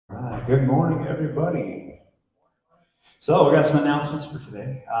right. Good morning, everybody. So we got some announcements for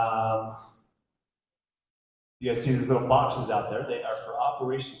today. You guys see these little boxes out there? They are for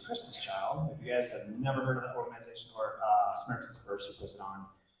Operation Christmas Child. If you guys have never heard of that organization or Samaritan's Purse who puts it on,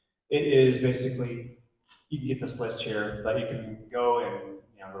 it is basically, you can get this list here, but you can go and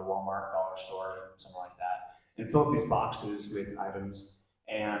go to Walmart, dollar store, something like that, and fill up these boxes with items.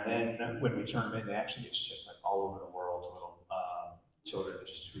 And then when we turn them in, they actually get shipped like all over the world to little children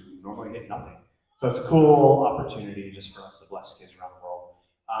just who normally get nothing. So it's a cool opportunity just for us to bless kids around the world.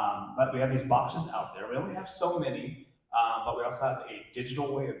 But we have these boxes out there. We only have so many, but we also have a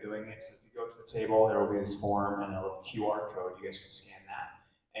digital way of doing it. So if you go to the table, there will be this form and a little QR code. You guys can scan that.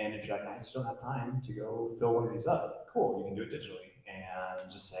 And if you're like, I just don't have time to go fill one of these up, cool, you can do it digitally.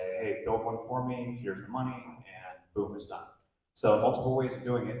 And just say, hey, build one for me, here's the money, and boom, it's done. So multiple ways of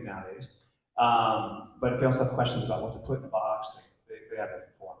doing it nowadays. But if you also have questions about what to put in the box, they have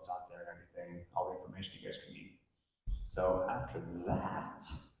different forms out there and everything, all the information you guys can need. So after that,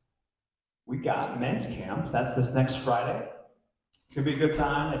 we got men's camp. That's this next Friday. It's gonna be a good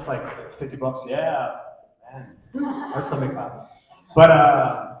time. It's like $50. Yeah, man, heard something about it.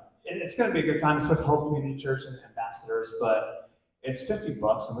 But it's gonna be a good time. It's with Hope Community Church and Ambassadors, but it's $50,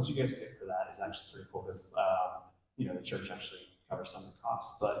 and what you guys get for that is actually pretty cool because the church actually covers some of the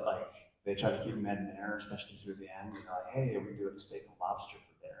costs, but like they try to keep men there, especially through the end. Like, hey, we do a steak and lobster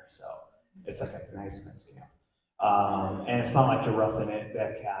for there, so it's like a nice men's camp. And it's not like you're roughing it. They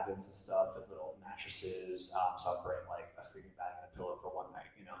have cabins and stuff with little mattresses, so I'll bring like a sleeping bag and a pillow for one night,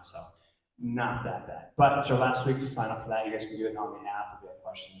 so not that bad. But it's your last week to sign up for that. You guys can do it on the app. If you have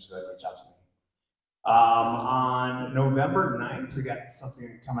questions, go ahead and reach out to me. On November 9th, we got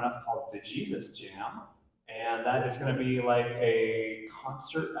something coming up called the Jesus Jam. And that is going to be like a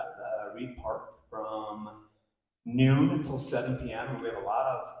concert at the Reed Park from noon until 7 p.m. And we have a lot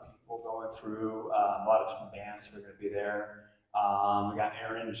of people going through, a lot of different bands who are going to be there. We got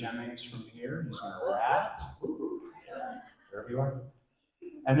Aaron Jennings from here, who's going to rap, wherever you are.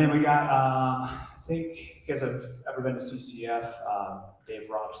 And then we got, I think if you guys have ever been to CCF, Dave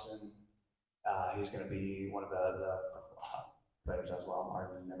Robson, he's going to be one of the players as well.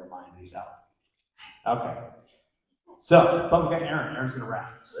 Or never mind, he's out. Okay, so, but we got Aaron. Aaron's gonna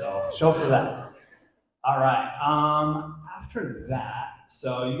rap, so show for that. All right, after that,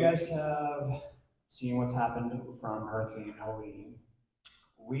 so you guys have seen what's happened from Hurricane Helene.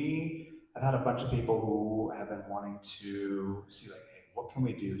 We have had a bunch of people who have been wanting to see, like, hey, what can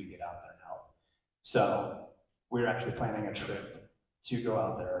we do to get out there and help? So we're actually planning a trip to go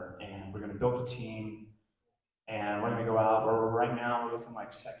out there, and we're gonna build a team, and we're gonna go out. Right now, we're looking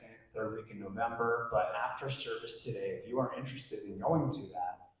like second, third week in November, but after service today, if you are interested in going to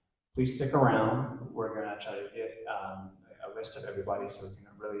that, please stick around. We're gonna try to get a list of everybody so we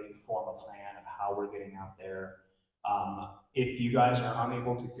can really form a plan of how we're getting out there. If you guys are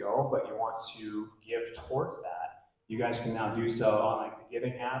unable to go, but you want to give towards that, you guys can now do so on like the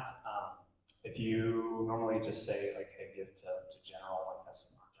giving app. If you normally just say like, hey, give to general, like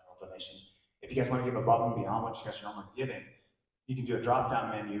that's not general donation. If you guys want to give above and beyond what you guys are normally giving, you can do a drop-down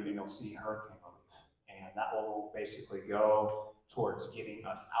menu and you'll see hurricane relief. And that will basically go towards getting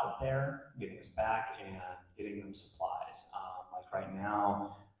us out there, getting us back, and getting them supplies. Like right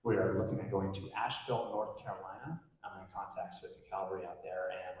now, we are looking at going to Asheville, North Carolina. I'm in contacts with the Calvary out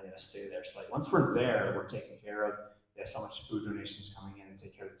there, and we're gonna stay there. So like once we're there, we're taken care of. They have so much food donations coming in and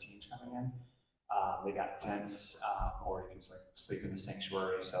take care of the teams coming in. They got tents, or you can just like sleep in the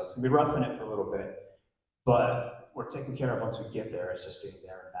sanctuary. So it's gonna be roughing it for a little bit, but we're taken care of once we get there. It's just getting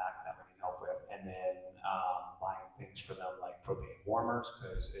there and back that we need help with, and then buying things for them like propane warmers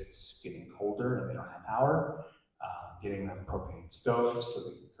because it's getting colder and they don't have power. Getting them propane stoves so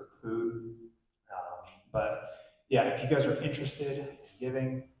they can cook food. But yeah, if you guys are interested in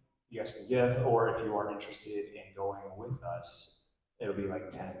giving, you guys can give, or if you are interested in going with us, it'll be like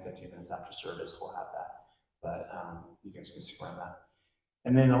 10, 15 minutes after service, we'll have that. But you guys can stick around that.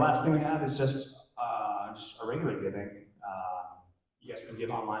 And then the last thing we have is just a regular giving. You guys can give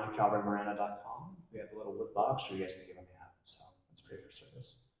online at calvarymarana.com. We have a little wood box, or you guys can give on the app. So let's pray for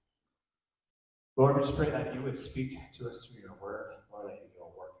service. Lord, we just pray that you would speak to us through your word, Lord, that you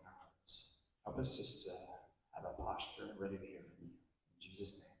will work in our hearts. Help us just to have a posture ready to hear from you. In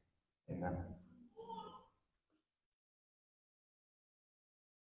Jesus' name, amen.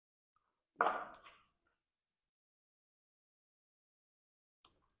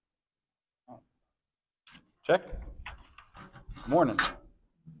 Check. Good morning.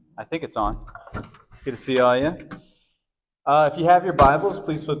 I think it's on. Good to see all of you. If you have your Bibles,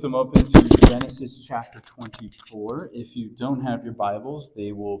 please flip them open to Genesis chapter 24. If you don't have your Bibles,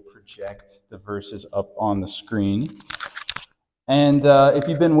 they will project the verses up on the screen. And if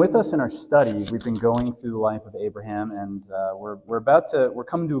you've been with us in our study, we've been going through the life of Abraham, and we're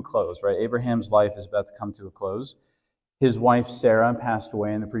coming to a close, right? Abraham's life is about to come to a close. His wife Sarah passed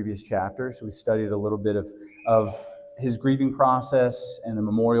away in the previous chapter, so we studied a little bit of his grieving process and the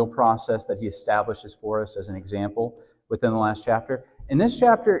memorial process that he establishes for us as an example within the last chapter. In this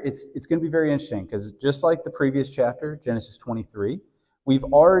chapter, it's going to be very interesting because just like the previous chapter, Genesis 23, we've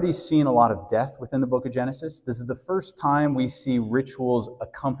already seen a lot of death within the book of Genesis. This is the first time we see rituals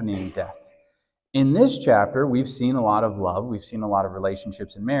accompanying death. In this chapter, we've seen a lot of love, we've seen a lot of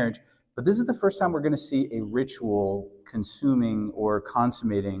relationships and marriage, but this is the first time we're going to see a ritual consuming or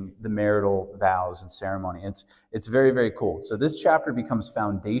consummating the marital vows and ceremony. It's very, very cool. So this chapter becomes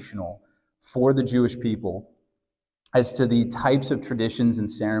foundational for the Jewish people as to the types of traditions and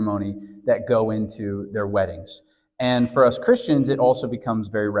ceremony that go into their weddings. And for us Christians, it also becomes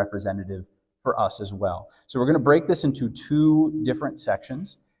very representative for us as well. So we're going to break this into two different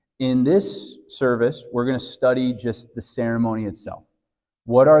sections. In this service, we're going to study just the ceremony itself.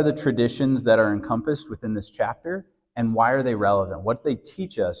 What are the traditions that are encompassed within this chapter, and why are they relevant? What do they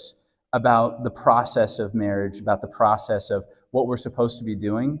teach us about the process of marriage, about the process of what we're supposed to be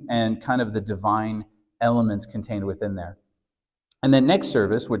doing, and kind of the divine elements contained within there. And then next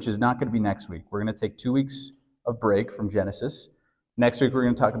service, which is not going to be next week, we're going to take 2 weeks of break from Genesis. Next week, we're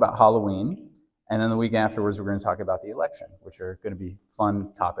going to talk about Halloween. And then the week afterwards, we're going to talk about the election, which are going to be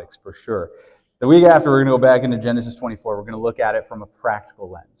fun topics for sure. The week after, we're going to go back into Genesis 24. We're going to look at it from a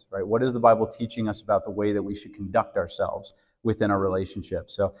practical lens, right? What is the Bible teaching us about the way that we should conduct ourselves within our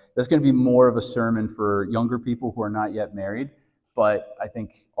relationships? So that's going to be more of a sermon for younger people who are not yet married, but I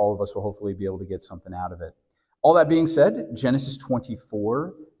think all of us will hopefully be able to get something out of it. All that being said, Genesis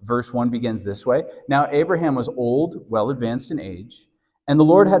 24, verse 1 begins this way. Now Abraham was old, well advanced in age, and the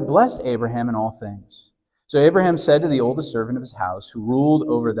Lord had blessed Abraham in all things. So Abraham said to the oldest servant of his house, who ruled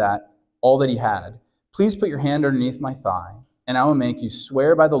over all that he had, "Please put your hand underneath my thigh, and I will make you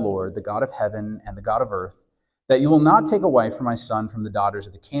swear by the Lord, the God of heaven and the God of earth, that you will not take a wife for my son from the daughters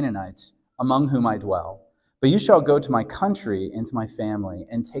of the Canaanites, among whom I dwell. But you shall go to my country and to my family,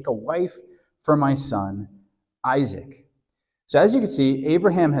 and take a wife for my son Isaac." So as you can see,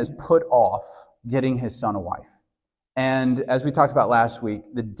 Abraham has put off getting his son a wife. And as we talked about last week,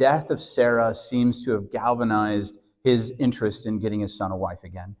 the death of Sarah seems to have galvanized his interest in getting his son a wife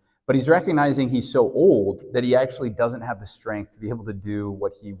again. But he's recognizing he's so old that he actually doesn't have the strength to be able to do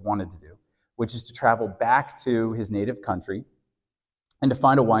what he wanted to do, which is to travel back to his native country and to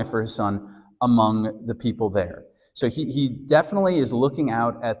find a wife for his son among the people there. So he definitely is looking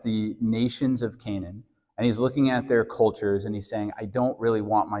out at the nations of Canaan, and he's looking at their cultures, and he's saying, I don't really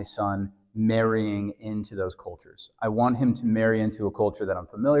want my son marrying into those cultures. I want him to marry into a culture that I'm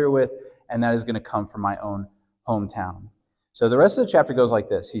familiar with, and that is going to come from my own hometown. So the rest of the chapter goes like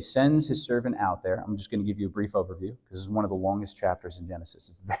this. He sends his servant out there. I'm just going to give you a brief overview, because this is one of the longest chapters in Genesis.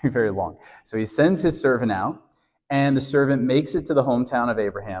 It's very, very long. So he sends his servant out, and the servant makes it to the hometown of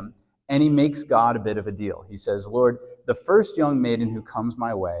Abraham, and he makes God a bit of a deal. He says, Lord, the first young maiden who comes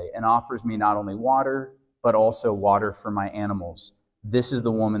my way and offers me not only water, but also water for my animals, this is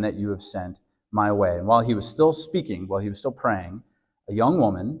the woman that you have sent my way. And while he was still speaking, while he was still praying, a young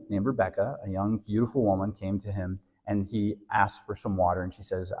woman named Rebecca, a young, beautiful woman, came to him, and he asked for some water. And she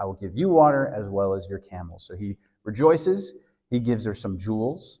says, I will give you water as well as your camels. So he rejoices. He gives her some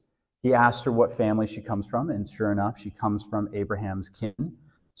jewels. He asked her what family she comes from, and sure enough, she comes from Abraham's kin.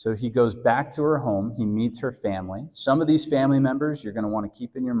 So he goes back to her home. He meets her family. Some of these family members you're going to want to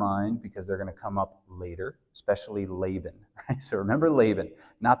keep in your mind because they're going to come up later, especially Laban. Right? So remember Laban,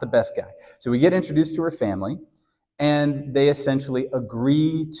 not the best guy. So we get introduced to her family, and they essentially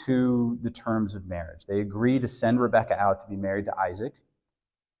agree to the terms of marriage. They agree to send Rebecca out to be married to Isaac.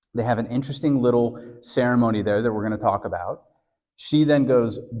 They have an interesting little ceremony there that we're going to talk about. She then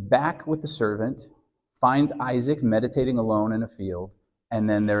goes back with the servant, finds Isaac meditating alone in a field, and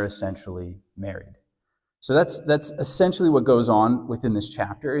then they're essentially married. So that's essentially what goes on within this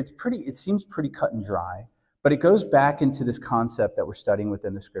chapter. It seems pretty cut and dry, but it goes back into this concept that we're studying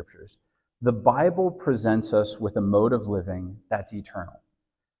within the scriptures. The Bible presents us with a mode of living that's eternal.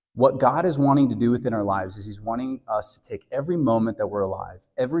 What God is wanting to do within our lives is he's wanting us to take every moment that we're alive,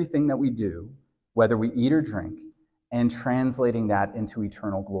 everything that we do, whether we eat or drink, and translating that into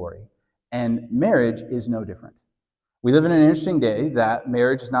eternal glory. And marriage is no different. We live in an interesting day that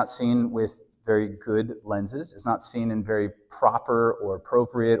marriage is not seen with very good lenses. It's not seen in very proper or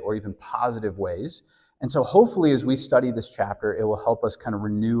appropriate or even positive ways. And so hopefully as we study this chapter, it will help us kind of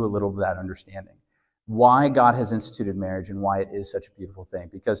renew a little of that understanding. Why God has instituted marriage and why it is such a beautiful thing.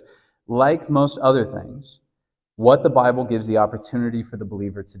 Because like most other things, what the Bible gives the opportunity for the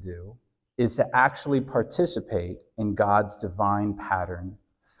believer to do is to actually participate in God's divine pattern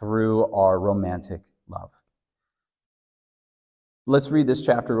through our romantic love. Let's read this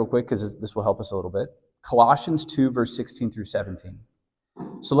chapter real quick because this will help us a little bit. Colossians 2, verse 16 through 17.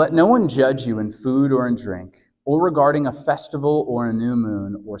 So let no one judge you in food or in drink, or regarding a festival or a new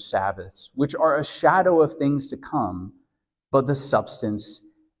moon or Sabbaths, which are a shadow of things to come, but the substance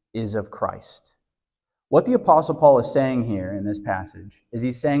is of Christ. What the Apostle Paul is saying here in this passage is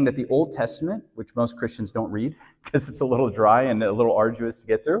he's saying that the Old Testament, which most Christians don't read because it's a little dry and a little arduous to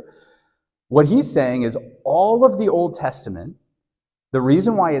get through, what he's saying is all of the Old Testament, the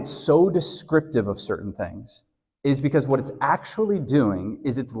reason why it's so descriptive of certain things is because what it's actually doing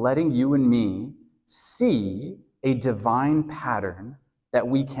is it's letting you and me see a divine pattern that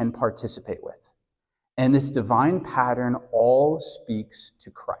we can participate with. And this divine pattern all speaks to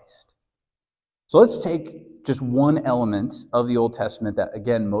Christ. So let's take just one element of the Old Testament that,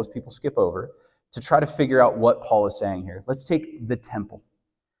 again, most people skip over to try to figure out what Paul is saying here. Let's take the temple.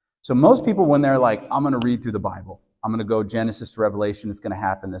 So most people, when they're like, I'm going to read through the Bible, I'm going to go Genesis to Revelation, it's going to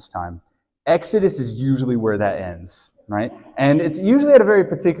happen this time. Exodus is usually where that ends, right? And it's usually at a very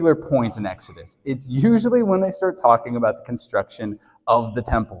particular point in Exodus. It's usually when they start talking about the construction of the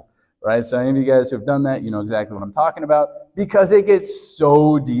temple, right? So any of you guys who have done that, you know exactly what I'm talking about because it gets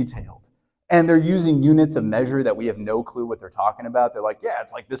so detailed. And they're using units of measure that we have no clue what they're talking about. They're like, yeah,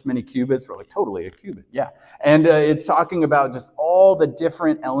 it's like this many cubits. We're like, totally, a cubit, yeah. And it's talking about just all the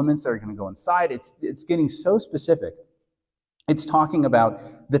different elements that are going to go inside. It's getting so specific. It's talking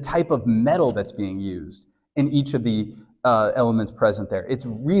about the type of metal that's being used in each of the elements present there. It's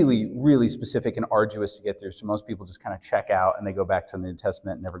really, really specific and arduous to get through. So most people just kind of check out and they go back to the New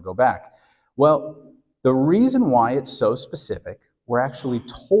Testament and never go back. Well, the reason why it's so specific, we're actually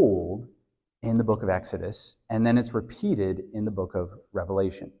told in the book of Exodus, and then it's repeated in the book of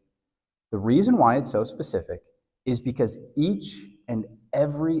Revelation. The reason why it's so specific is because each and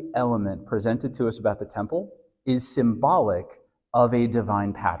every element presented to us about the temple is symbolic of a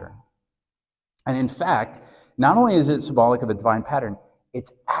divine pattern. And in fact, not only is it symbolic of a divine pattern,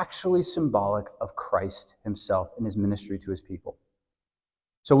 it's actually symbolic of Christ himself and his ministry to his people.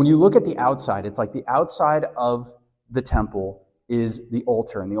 So when you look at the outside, it's like the outside of the temple is the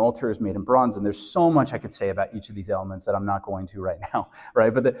altar, and the altar is made in bronze, and there's so much I could say about each of these elements that I'm not going to right now,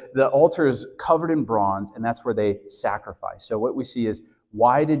 right? But the altar is covered in bronze, and that's where they sacrifice. So what we see is,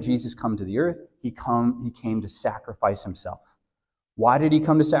 why did Jesus come to the earth? He came to sacrifice himself. Why did he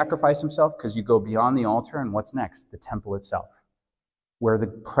come to sacrifice himself? Because you go beyond the altar, and what's next? The temple itself, where the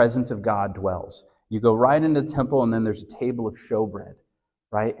presence of God dwells. You go right into the temple, and then there's a table of showbread,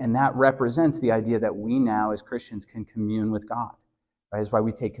 right? And that represents the idea that we now as Christians can commune with God. Right? That's why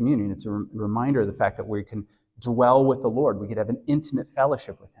we take communion. It's a reminder of the fact that we can dwell with the Lord. We could have an intimate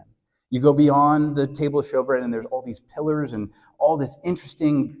fellowship with him. You go beyond the table of showbread, and there's all these pillars and all this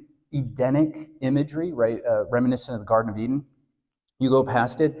interesting Edenic imagery, right? Reminiscent of the Garden of Eden. You go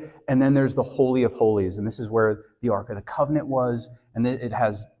past it, and then there's the Holy of Holies, and this is where the Ark of the Covenant was, and it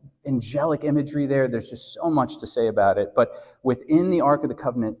has angelic imagery there. There's just so much to say about it. But within the Ark of the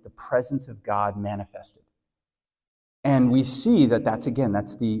Covenant, the presence of God manifested. And we see that that's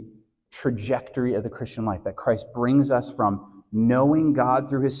the trajectory of the Christian life, that Christ brings us from knowing God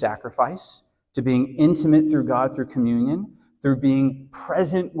through his sacrifice to being intimate through God through communion, through being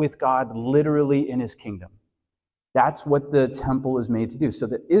present with God literally in his kingdom. That's what the temple is made to do. So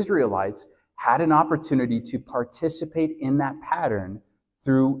the Israelites had an opportunity to participate in that pattern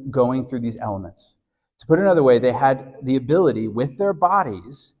through going through these elements. To put it another way, they had the ability with their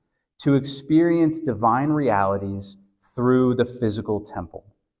bodies to experience divine realities through the physical temple.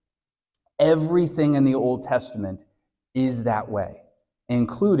 Everything in the Old Testament is that way,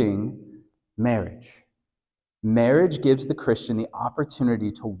 including marriage. Marriage gives the Christian the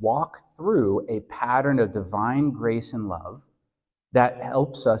opportunity to walk through a pattern of divine grace and love that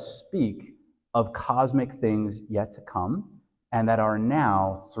helps us speak of cosmic things yet to come and that are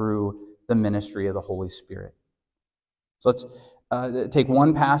now through the ministry of the Holy Spirit. So let's take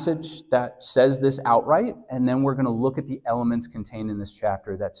one passage that says this outright, and then we're going to look at the elements contained in this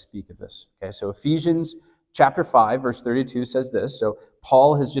chapter that speak of this. Okay, so Ephesians chapter 5, verse 32 says this. So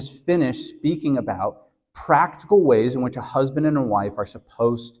Paul has just finished speaking about practical ways in which a husband and a wife are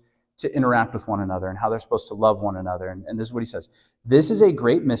supposed to interact with one another and how they're supposed to love one another. And this is what he says. This is a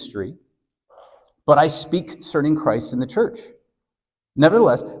great mystery, but I speak concerning Christ and the church.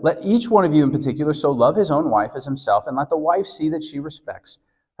 Nevertheless, let each one of you in particular so love his own wife as himself, and let the wife see that she respects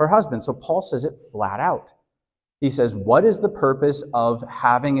her husband. So Paul says it flat out. He says, what is the purpose of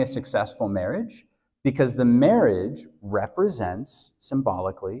having a successful marriage? Because the marriage represents,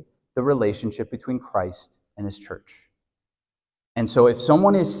 symbolically, the relationship between Christ and his church. And so if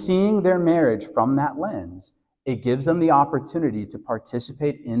someone is seeing their marriage from that lens, it gives them the opportunity to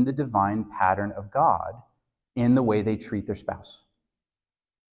participate in the divine pattern of God in the way they treat their spouse.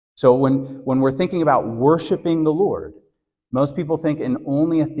 So when we're thinking about worshiping the Lord, most people think in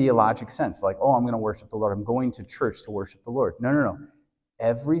only a theologic sense, like, oh, I'm going to worship the Lord. I'm going to church to worship the Lord. No.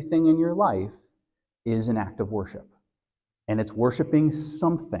 Everything in your life is an act of worship. And it's worshiping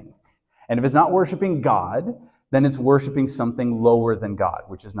something. And if it's not worshiping God, then it's worshiping something lower than God,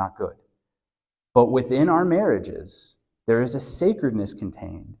 which is not good. But within our marriages, there is a sacredness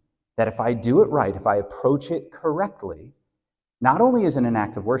contained that if I do it right, if I approach it correctly, not only is it an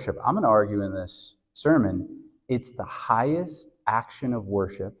act of worship, I'm going to argue in this sermon, it's the highest action of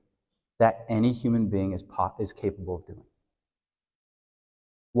worship that any human being is capable of doing.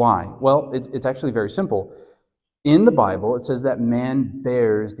 Why? Well, it's actually very simple. In the Bible, it says that man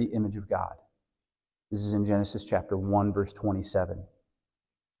bears the image of God. This is in Genesis chapter 1, verse 27,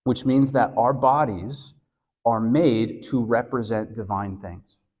 which means that our bodies are made to represent divine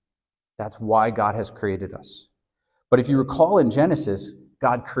things. That's why God has created us. But if you recall in Genesis,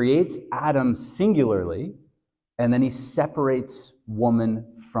 God creates Adam singularly, and then he separates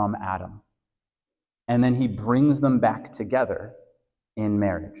woman from Adam. And then he brings them back together in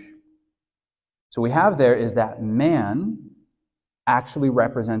marriage. So we have there is that man actually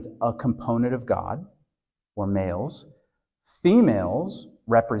represents a component of God, or males. Females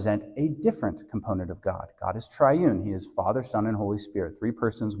represent a different component of God. God is triune. He is Father, Son, and Holy Spirit, three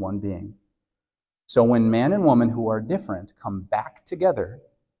persons, one being. So when man and woman who are different come back together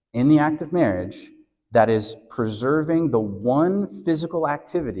in the act of marriage, that is preserving the one physical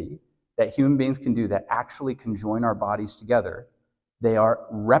activity that human beings can do that actually can join our bodies together, they are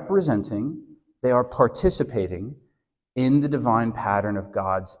representing, they are participating in the divine pattern of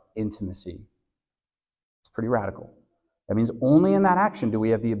God's intimacy. It's pretty radical. That means only in that action do we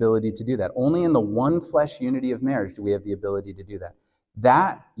have the ability to do that. Only in the one flesh unity of marriage do we have the ability to do that.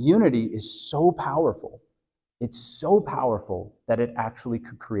 That unity is so powerful. It's so powerful that it actually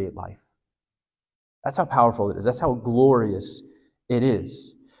could create life. That's how powerful it is. That's how glorious it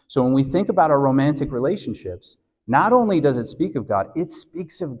is. So when we think about our romantic relationships, not only does it speak of God, it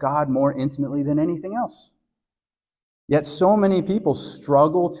speaks of God more intimately than anything else. Yet so many people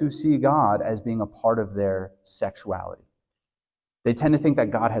struggle to see God as being a part of their sexuality. They tend to think that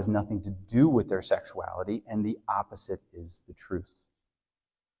God has nothing to do with their sexuality, and the opposite is the truth.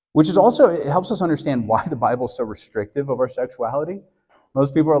 Which is also, it helps us understand why the Bible is so restrictive of our sexuality.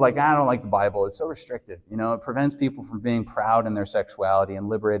 Most people are like, I don't like the Bible. It's so restrictive. It prevents people from being proud in their sexuality and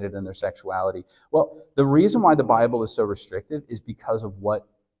liberated in their sexuality. Well, the reason why the Bible is so restrictive is because of what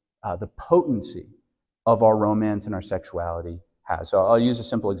the potency of our romance and our sexuality has. So I'll use a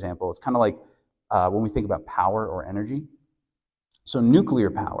simple example. It's kind of like when we think about power or energy. So nuclear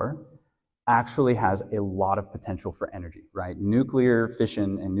power actually has a lot of potential for energy, right? Nuclear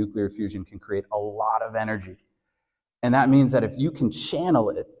fission and nuclear fusion can create a lot of energy. And that means that if you can channel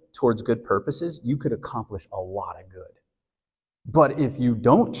it towards good purposes, you could accomplish a lot of good. But if you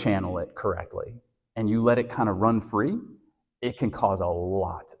don't channel it correctly and you let it kind of run free, it can cause a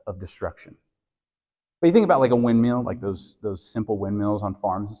lot of destruction. But you think about like a windmill, like those simple windmills on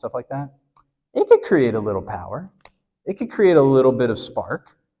farms and stuff like that. It could create a little power. It could create a little bit of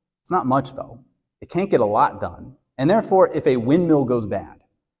spark. It's not much though. It can't get a lot done. And therefore, if a windmill goes bad,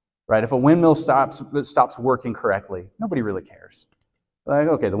 right? If a windmill stops working correctly, nobody really cares. Like,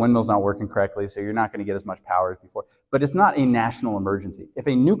 okay, the windmill's not working correctly, so you're not going to get as much power as before. But it's not a national emergency. If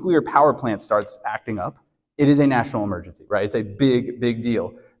a nuclear power plant starts acting up, it is a national emergency, right? It's a big, big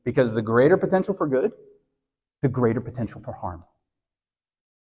deal. Because the greater potential for good, the greater potential for harm.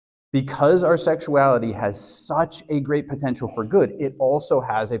 Because our sexuality has such a great potential for good, it also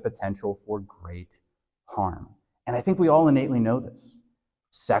has a potential for great harm. And I think we all innately know this.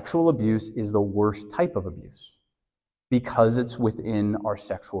 Sexual abuse is the worst type of abuse because it's within our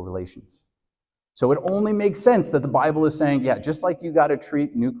sexual relations. So it only makes sense that the Bible is saying, yeah, just like you got to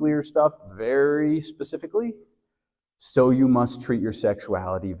treat nuclear stuff very specifically, so you must treat your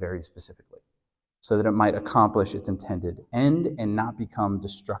sexuality very specifically, so that it might accomplish its intended end and not become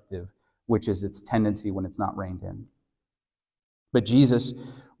destructive, which is its tendency when it's not reined in. But Jesus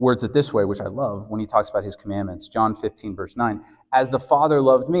words it this way, which I love, when he talks about his commandments. John 15, verse 9, as the Father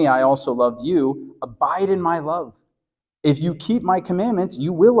loved me, I also loved you. Abide in my love. If you keep my commandments,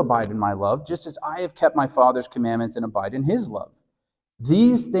 you will abide in my love, just as I have kept my Father's commandments and abide in his love.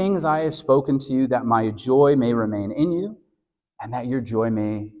 These things I have spoken to you, that my joy may remain in you, and that your joy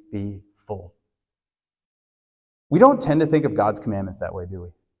may be full. We don't tend to think of God's commandments that way, do we?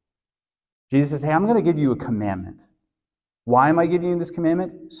 Jesus says, hey, I'm going to give you a commandment. Why am I giving you this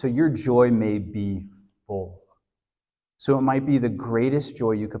commandment? So your joy may be full. So it might be the greatest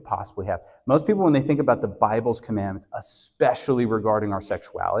joy you could possibly have. Most people, when they think about the Bible's commandments, especially regarding our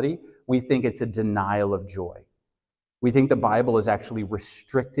sexuality, we think it's a denial of joy. We think the Bible is actually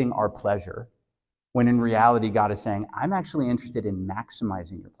restricting our pleasure, when in reality, God is saying, I'm actually interested in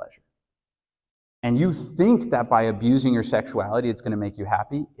maximizing your pleasure. And you think that by abusing your sexuality, it's going to make you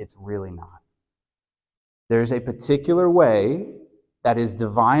happy. It's really not. There's a particular way that is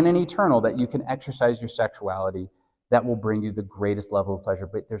divine and eternal that you can exercise your sexuality that will bring you the greatest level of pleasure,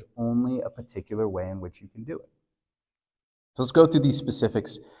 but there's only a particular way in which you can do it. So let's go through these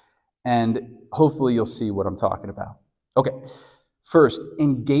specifics, and hopefully you'll see what I'm talking about. Okay, first,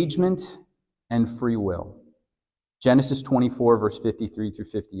 engagement and free will. Genesis 24, verse 53 through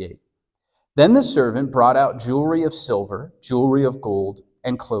 58. Then the servant brought out jewelry of silver, jewelry of gold,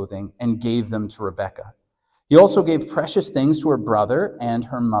 and clothing, and gave them to Rebekah. He also gave precious things to her brother and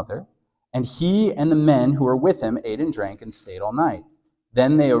her mother, and he and the men who were with him ate and drank and stayed all night.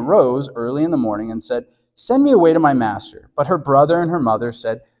 Then they arose early in the morning and said, send me away to my master. But her brother and her mother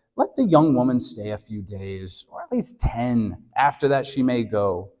said, let the young woman stay a few days, or at least 10. After that she may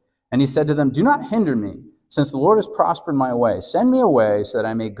go. And he said to them, do not hinder me, since the Lord has prospered my way. Send me away so that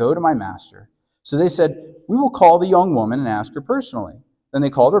I may go to my master. So they said, we will call the young woman and ask her personally. Then they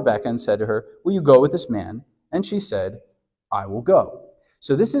called Rebekah and said to her, will you go with this man? And she said, I will go.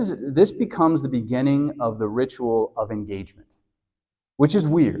 So this becomes the beginning of the ritual of engagement, which is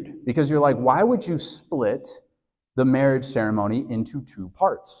weird because you're like, why would you split the marriage ceremony into two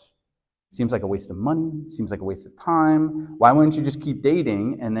parts? Seems like a waste of money, seems like a waste of time. Why wouldn't you just keep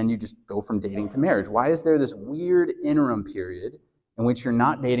dating and then you just go from dating to marriage? Why is there this weird interim period in which you're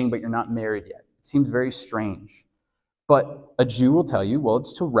not dating but you're not married yet? It seems very strange. But a Jew will tell you, well,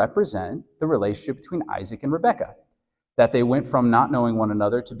 it's to represent the relationship between Isaac and Rebekah, that they went from not knowing one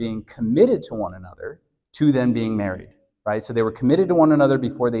another to being committed to one another to then being married, right? So they were committed to one another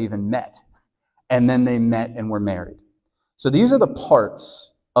before they even met, and then they met and were married. So these are the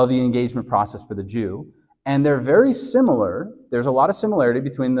parts of the engagement process for the Jew, and they're very similar. There's a lot of similarity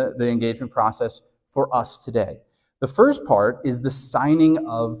between the engagement process for us today. The first part is the signing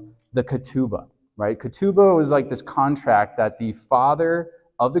of the ketubah, right? Ketubah was like this contract that the father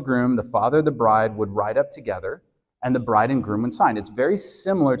of the groom, the father of the bride would write up together, and the bride and groom would sign. It's very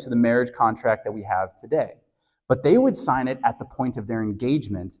similar to the marriage contract that we have today. But they would sign it at the point of their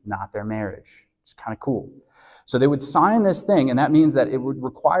engagement, not their marriage. It's kind of cool. So they would sign this thing, and that means that it would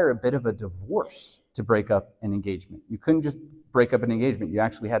require a bit of a divorce to break up an engagement. You couldn't just break up an engagement. You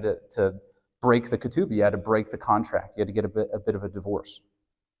actually had to break the ketubah. You had to break the contract. You had to get a bit of a divorce.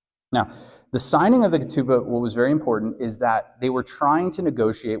 Now, the signing of the ketubah, what was very important is that they were trying to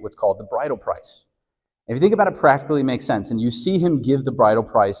negotiate what's called the bridal price. If you think about it practically, it makes sense. And you see him give the bridal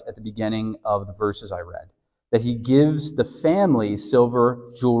price at the beginning of the verses I read, that he gives the family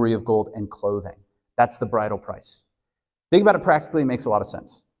silver, jewelry of gold, and clothing. That's the bridal price. Think about it practically, it makes a lot of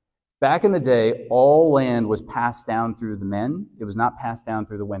sense. Back in the day, all land was passed down through the men. It was not passed down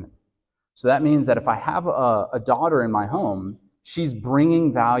through the women. So that means that if I have a daughter in my home, she's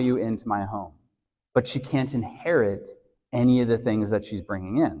bringing value into my home, but she can't inherit any of the things that she's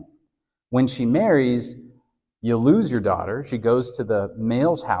bringing in. When she marries, you lose your daughter. She goes to the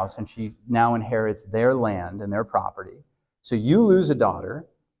male's house and she now inherits their land and their property. So you lose a daughter,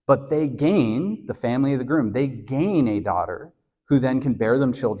 but they gain, the family of the groom, they gain a daughter who then can bear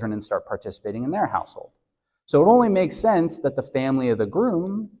them children and start participating in their household. So it only makes sense that the family of the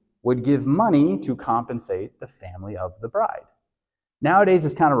groom would give money to compensate the family of the bride. Nowadays,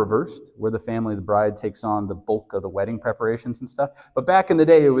 it's kind of reversed, where the family of the bride takes on the bulk of the wedding preparations and stuff. But back in the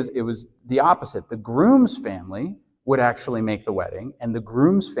day, it was the opposite. The groom's family would actually make the wedding, and the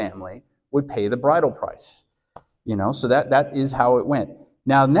groom's family would pay the bridal price. You know, so that is how it went.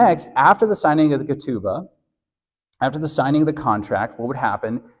 Now, next, after the signing of the ketubah, after the signing of the contract, what would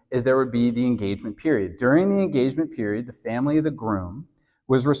happen is there would be the engagement period. During the engagement period, the family of the groom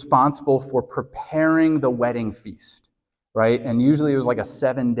was responsible for preparing the wedding feast. Right? And usually it was like a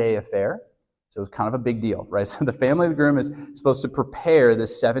 7-day affair. So it was kind of a big deal, right? So the family of the groom is supposed to prepare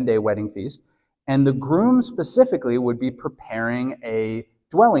this 7-day wedding feast. And the groom specifically would be preparing a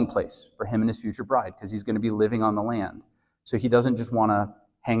dwelling place for him and his future bride because he's going to be living on the land. So he doesn't just want to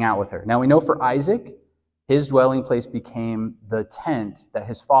hang out with her. Now we know for Isaac, his dwelling place became the tent that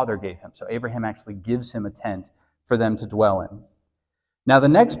his father gave him. So Abraham actually gives him a tent for them to dwell in. Now, the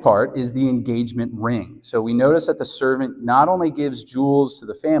next part is the engagement ring. So we notice that the servant not only gives jewels to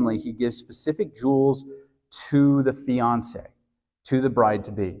the family, he gives specific jewels to the fiancé, to the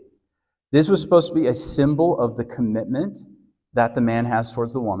bride-to-be. This was supposed to be a symbol of the commitment that the man has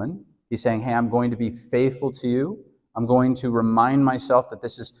towards the woman. He's saying, hey, I'm going to be faithful to you. I'm going to remind myself that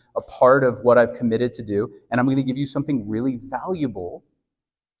this is a part of what I've committed to do, and I'm going to give you something really valuable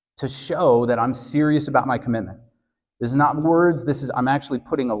to show that I'm serious about my commitment. This is not words. I'm actually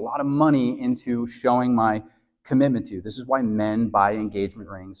putting a lot of money into showing my commitment to you. This is why men buy engagement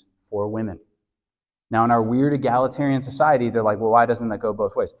rings for women. Now, in our weird egalitarian society, they're like, well, why doesn't that go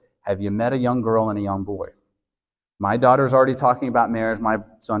both ways? Have you met a young girl and a young boy? My daughter's already talking about marriage. My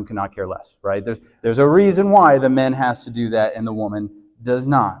son cannot care less, right? There's a reason why the man has to do that and the woman does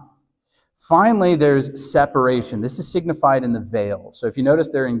not. Finally, there's separation. This is signified in the veil. So if you notice,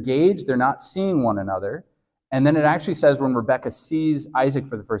 they're engaged. They're not seeing one another. And then it actually says when Rebekah sees Isaac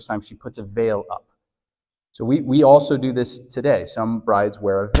for the first time, she puts a veil up. So we also do this today. Some brides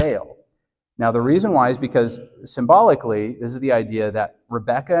wear a veil. Now, the reason why is because symbolically, this is the idea that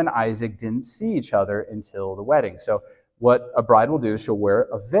Rebekah and Isaac didn't see each other until the wedding. So what a bride will do is she'll wear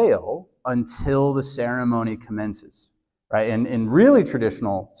a veil until the ceremony commences, right? And in really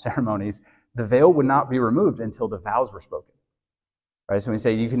traditional ceremonies, the veil would not be removed until the vows were spoken, right? So when we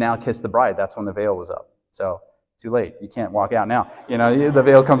say you can now kiss the bride, that's when the veil was up. So too late. You can't walk out now. The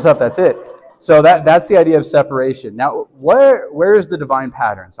veil comes up. That's it. So that's the idea of separation. Now, where is the divine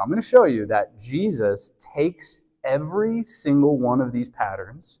pattern? So I'm going to show you that Jesus takes every single one of these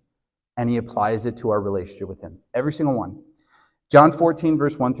patterns and he applies it to our relationship with him. Every single one. John 14,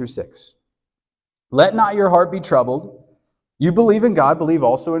 verse 1 through 6. Let not your heart be troubled. You believe in God, believe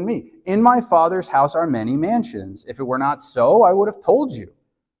also in me. In my Father's house are many mansions. If it were not so, I would have told you.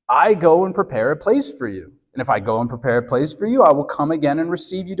 I go and prepare a place for you. And if I go and prepare a place for you, I will come again and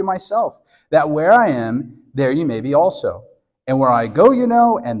receive you to myself, that where I am, there you may be also. And where I go you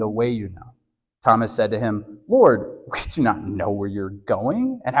know, and the way you know. Thomas said to him, Lord, we do not know where you're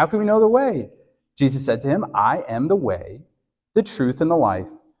going, and how can we know the way? Jesus said to him, I am the way, the truth, and the life.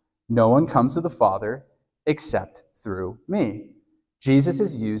 No one comes to the Father except through me. Jesus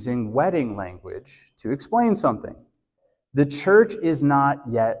is using wedding language to explain something. The church is not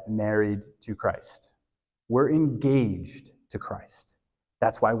yet married to Christ. We're engaged to Christ.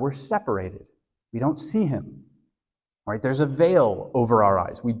 That's why we're separated. We don't see him. Right? There's a veil over our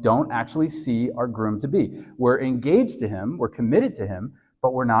eyes. We don't actually see our groom-to-be. We're engaged to him, we're committed to him,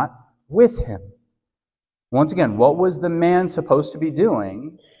 but we're not with him. Once again, what was the man supposed to be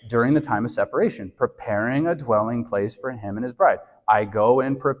doing during the time of separation? Preparing a dwelling place for him and his bride. I go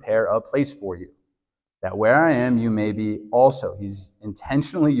and prepare a place for you, that where I am, you may be also. He's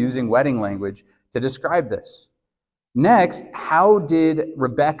intentionally using wedding language to describe this. Next, how did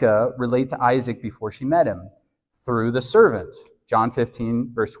Rebekah relate to Isaac before she met him? Through the servant. John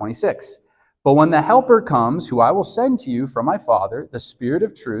 15, verse 26. But when the Helper comes, who I will send to you from my Father, the Spirit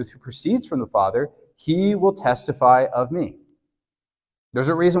of truth, who proceeds from the Father, he will testify of me. There's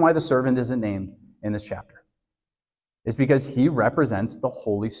a reason why the servant isn't named in this chapter. It's because he represents the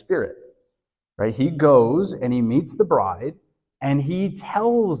Holy Spirit. Right? He goes and he meets the bride and he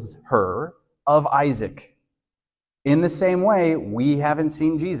tells her of Isaac. In the same way, we haven't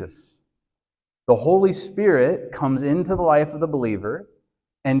seen Jesus. The Holy Spirit comes into the life of the believer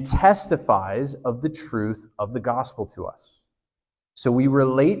and testifies of the truth of the gospel to us. So we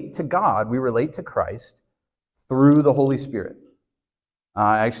relate to God, we relate to Christ through the Holy Spirit.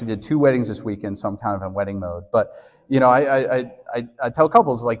 I actually did 2 weddings this weekend, so I'm kind of in wedding mode. But I tell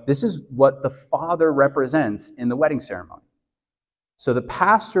couples, like, this is what the father represents in the wedding ceremony. So the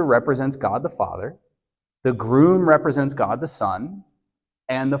pastor represents God the Father, the groom represents God the Son,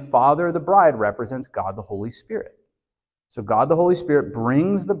 and the father of the bride represents God the Holy Spirit. So God the Holy Spirit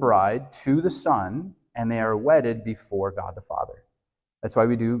brings the bride to the Son, and they are wedded before God the Father. That's why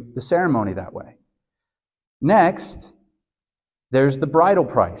we do the ceremony that way. Next, there's the bridal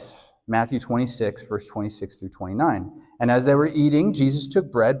price. Matthew 26, verse 26 through 29. And as they were eating, Jesus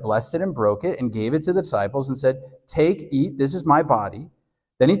took bread, blessed it, and broke it, and gave it to the disciples, and said, Take, eat, this is my body.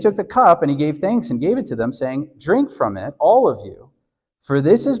 Then he took the cup, and he gave thanks, and gave it to them, saying, Drink from it, all of you, for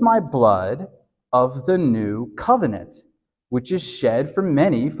this is my blood of the new covenant, which is shed for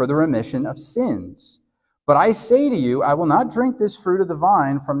many for the remission of sins. But I say to you, I will not drink this fruit of the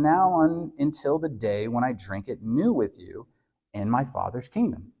vine from now on until the day when I drink it new with you in my Father's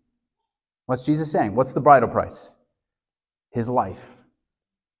kingdom. What's Jesus saying? What's the bridal price? His life.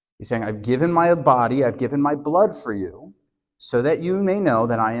 He's saying, I've given my body, I've given my blood for you, so that you may know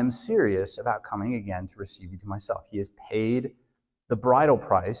that I am serious about coming again to receive you to myself. He has paid the bridal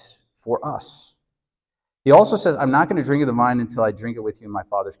price for us. He also says, I'm not going to drink of the wine until I drink it with you in my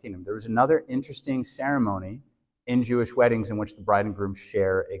Father's kingdom. There was another interesting ceremony in Jewish weddings in which the bride and groom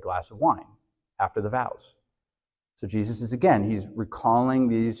share a glass of wine after the vows. So Jesus is, again, he's recalling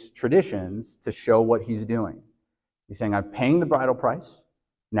these traditions to show what he's doing. He's saying, I'm paying the bridal price.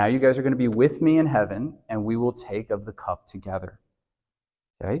 Now you guys are going to be with me in heaven, and we will take of the cup together.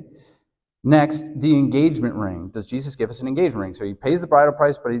 Okay? Next, the engagement ring. Does Jesus give us an engagement ring? So he pays the bridal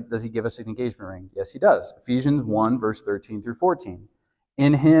price, but does he give us an engagement ring? Yes, he does. Ephesians 1, verse 13 through 14.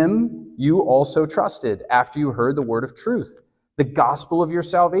 In him you also trusted, after you heard the word of truth, the gospel of your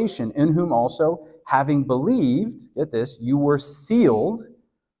salvation, in whom also, having believed, get this, you were sealed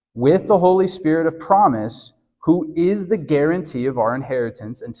with the Holy Spirit of promise, who is the guarantee of our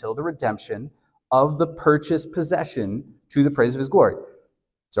inheritance until the redemption of the purchased possession to the praise of his glory.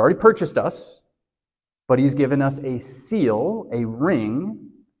 He's already purchased us, but he's given us a seal, a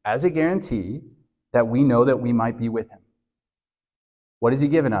ring, as a guarantee that we know that we might be with him. What has he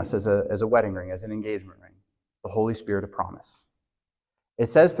given us as a wedding ring, as an engagement ring? The Holy Spirit of promise. It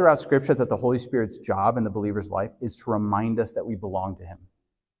says throughout Scripture that the Holy Spirit's job in the believer's life is to remind us that we belong to him.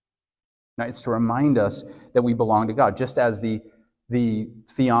 Now, it's to remind us that we belong to God, just as the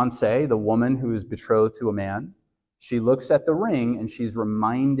fiancée, the woman who is betrothed to a man, she looks at the ring and she's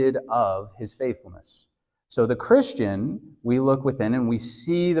reminded of his faithfulness. So the Christian, we look within and we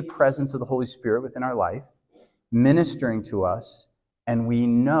see the presence of the Holy Spirit within our life, ministering to us, and we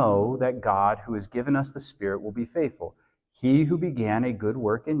know that God, who has given us the Spirit, will be faithful. He who began a good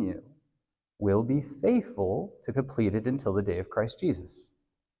work in you will be faithful to complete it until the day of Christ Jesus.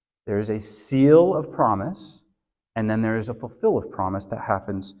 There is a seal of promise, and then there is a fulfill of promise that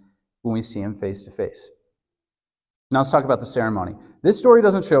happens when we see him face to face. Now let's talk about the ceremony. This story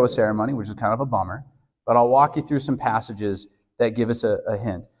doesn't show a ceremony, which is kind of a bummer, but I'll walk you through some passages that give us a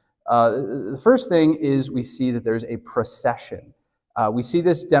hint. The first thing is we see that there's a procession. We see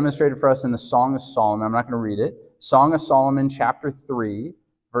this demonstrated for us in the Song of Solomon. I'm not going to read it. Song of Solomon, chapter 3,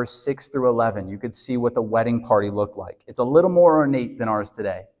 verse 6 through 11. You could see what the wedding party looked like. It's a little more ornate than ours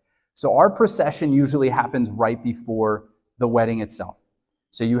today. So our procession usually happens right before the wedding itself.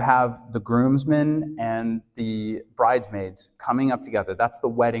 So you have the groomsmen and the bridesmaids coming up together. That's the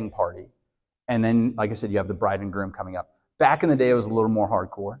wedding party. And then, like I said, you have the bride and groom coming up. Back in the day, it was a little more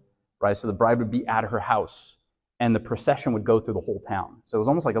hardcore, right? So the bride would be at her house, and the procession would go through the whole town. So it was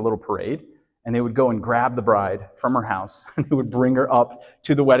almost like a little parade, and they would go and grab the bride from her house, and they would bring her up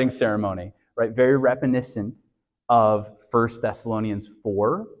to the wedding ceremony, right? Very reminiscent of 1 Thessalonians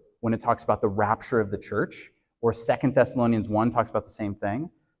 4, when it talks about the rapture of the church, or 2 Thessalonians 1 talks about the same thing,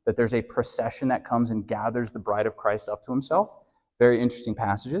 that there's a procession that comes and gathers the bride of Christ up to himself. Very interesting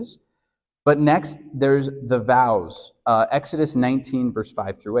passages. But next, there's the vows. Exodus 19, verse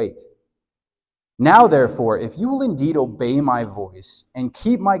 5 through 8. Now, therefore, if you will indeed obey my voice and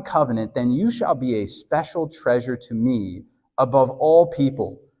keep my covenant, then you shall be a special treasure to me above all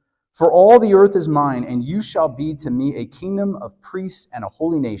people. For all the earth is mine, and you shall be to me a kingdom of priests and a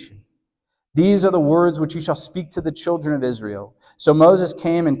holy nation. These are the words which you shall speak to the children of Israel. So Moses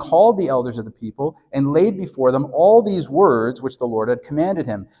came and called the elders of the people and laid before them all these words which the Lord had commanded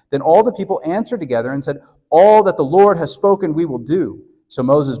him. Then all the people answered together and said, all that the Lord has spoken we will do. So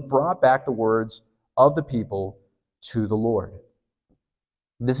Moses brought back the words of the people to the Lord.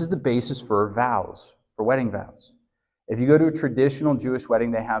 This is the basis for vows, for wedding vows. If you go to a traditional Jewish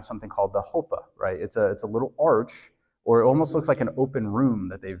wedding, they have something called the chuppah, right? It's a little arch, or it almost looks like an open room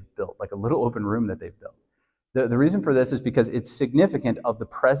that they've built, like a little open room that they've built. The reason for this is because it's significant of the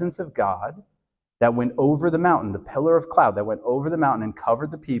presence of God that went over the mountain, the pillar of cloud that went over the mountain and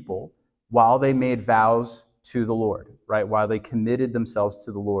covered the people while they made vows to the Lord, right? While they committed themselves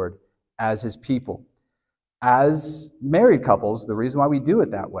to the Lord as his people. As married couples, the reason why we do it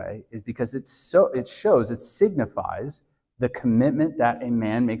that way is because it signifies the commitment that a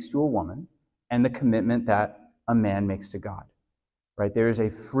man makes to a woman and the commitment that a man makes to God, right? There is a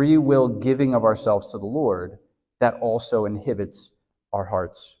free will giving of ourselves to the Lord that also inhibits our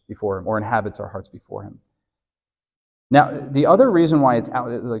hearts before him, or inhabits our hearts before him. Now, the other reason why it's out,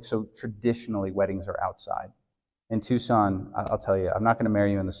 like, so traditionally weddings are outside. In Tucson, I'll tell you, I'm not going to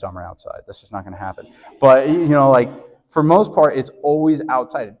marry you in the summer outside. That's just not going to happen. But, for most part, it's always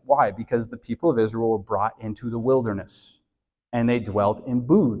outside. Why? Because the people of Israel were brought into the wilderness. And they dwelt in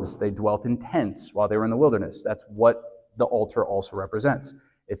booths. They dwelt in tents while they were in the wilderness. That's what the altar also represents.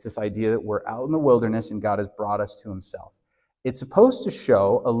 It's this idea that we're out in the wilderness and God has brought us to himself. It's supposed to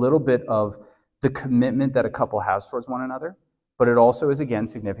show a little bit of the commitment that a couple has towards one another, but it also is, again,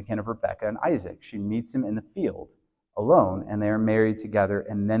 significant of Rebekah and Isaac. She meets him in the field alone, and they are married together,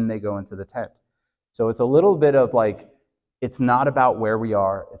 and then they go into the tent. So it's a little bit of like, it's not about where we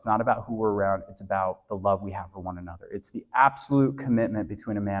are, it's not about who we're around, it's about the love we have for one another. It's the absolute commitment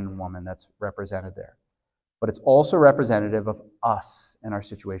between a man and woman that's represented there. But it's also representative of us and our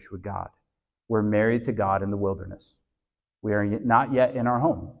situation with God. We're married to God in the wilderness. We are not yet in our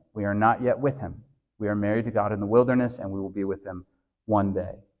home. We are not yet with him. We are married to God in the wilderness, and we will be with him one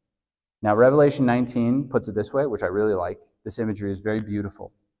day. Now, Revelation 19 puts it this way, which I really like. This imagery is very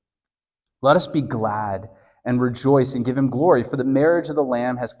beautiful. Let us be glad and rejoice and give him glory, for the marriage of the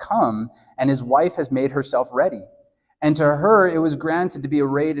Lamb has come, and his wife has made herself ready. And to her it was granted to be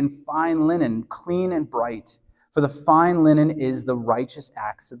arrayed in fine linen, clean and bright, for the fine linen is the righteous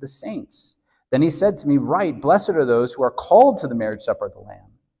acts of the saints. Then he said to me, Right, blessed are those who are called to the marriage supper of the Lamb.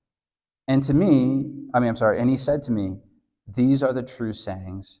 And he said to me, These are the true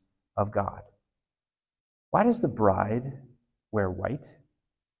sayings of God. Why does the bride wear white,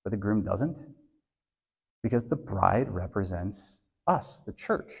 but the groom doesn't? Because the bride represents us, the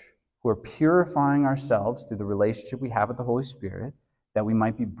church, who are purifying ourselves through the relationship we have with the Holy Spirit, that we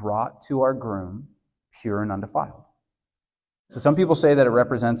might be brought to our groom pure and undefiled. So some people say that it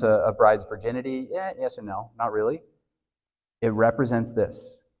represents a bride's virginity. Yeah, yes and no, not really. It represents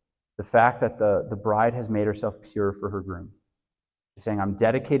this, the fact that the bride has made herself pure for her groom. She's saying, I'm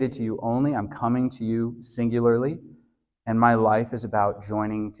dedicated to you only, I'm coming to you singularly, and my life is about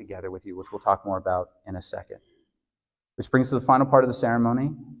joining together with you, which we'll talk more about in a second. Which brings to the final part of the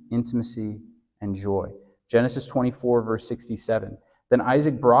ceremony, intimacy and joy. Genesis 24, verse 67. Then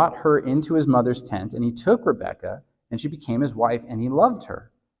Isaac brought her into his mother's tent, and he took Rebekah, and she became his wife, and he loved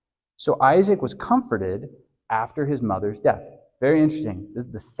her. So Isaac was comforted after his mother's death. Very interesting. This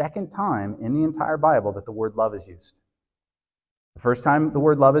is the second time in the entire Bible that the word love is used. The first time the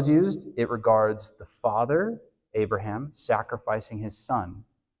word love is used, it regards the father, Abraham, sacrificing his son.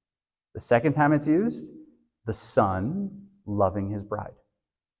 The second time it's used, the son loving his bride.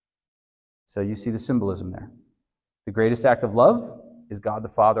 So you see the symbolism there. The greatest act of love is God the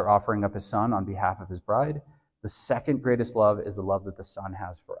Father offering up his son on behalf of his bride. The second greatest love is the love that the Son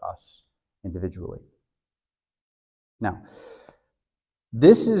has for us individually. Now,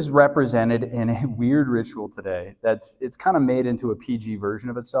 this is represented in a weird ritual today. It's kind of made into a PG version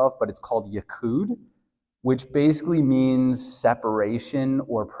of itself, but it's called Yakud, which basically means separation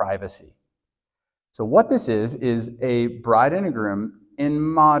or privacy. So what this is a bride and a groom in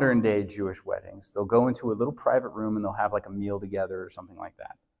modern day Jewish weddings. They'll go into a little private room and they'll have like a meal together or something like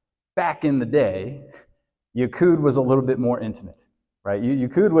that. Back in the day, Yakud was a little bit more intimate, right?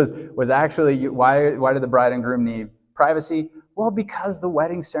 Yakud was actually, why did the bride and groom need privacy? Well, because the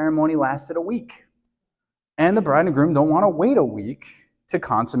wedding ceremony lasted a week. And the bride and groom don't want to wait a week to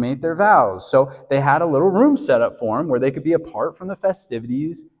consummate their vows. So they had a little room set up for them where they could be apart from the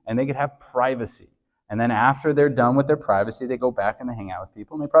festivities and they could have privacy. And then after they're done with their privacy, they go back and they hang out with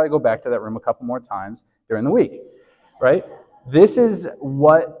people. And they probably go back to that room a couple more times during the week, right? This is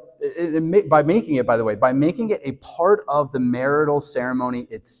what, by making it a part of the marital ceremony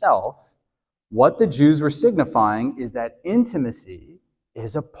itself, what the Jews were signifying is that intimacy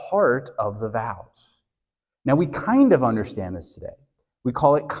is a part of the vows. Now, we kind of understand this today. We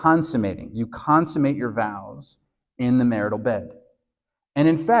call it consummating. You consummate your vows in the marital bed. And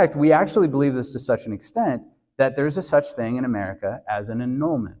in fact, we actually believe this to such an extent that there's a such thing in America as an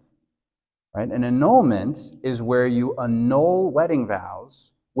annulment. Right? An annulment is where you annul wedding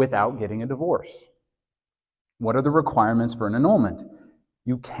vows without getting a divorce. What are the requirements for an annulment?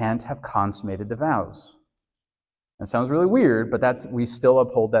 You can't have consummated the vows. That sounds really weird, but we still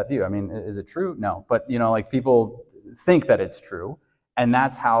uphold that view. I mean, is it true? No. But, people think that it's true, and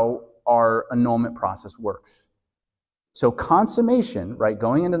that's how our annulment process works. So consummation, right,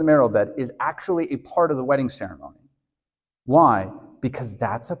 going into the marital bed, is actually a part of the wedding ceremony. Why? Because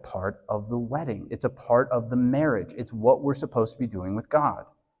that's a part of the wedding. It's a part of the marriage. It's what we're supposed to be doing with God.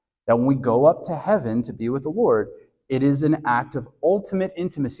 That when we go up to heaven to be with the Lord, it is an act of ultimate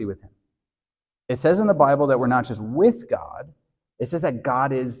intimacy with him. It says in the Bible that we're not just with God, it says that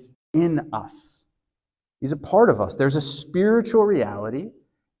God is in us. He's a part of us. There's a spiritual reality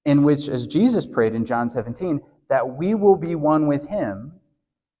in which, as Jesus prayed in John 17, that we will be one with him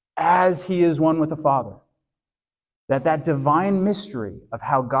as he is one with the Father. That divine mystery of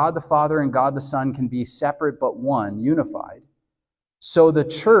how God the Father and God the Son can be separate but one, unified. So the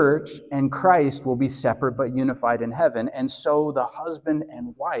church and Christ will be separate but unified in heaven, and so the husband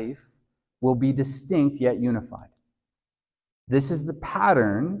and wife will be distinct yet unified. This is the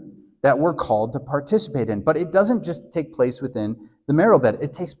pattern that we're called to participate in. But it doesn't just take place within the marital bed.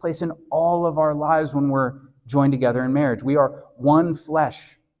 It takes place in all of our lives when we're joined together in marriage. We are one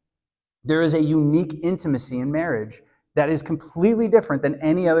flesh. There is a unique intimacy in marriage that is completely different than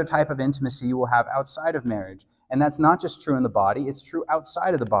any other type of intimacy you will have outside of marriage. And that's not just true in the body, it's true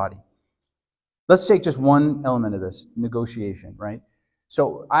outside of the body. Let's take just one element of this, negotiation, right?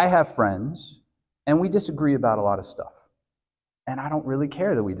 So I have friends, and we disagree about a lot of stuff. And I don't really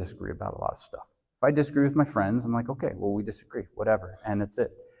care that we disagree about a lot of stuff. If I disagree with my friends, I'm like, okay, well, we disagree, whatever, and that's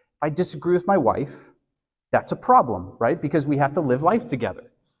it. If I disagree with my wife, that's a problem, right? Because we have to live life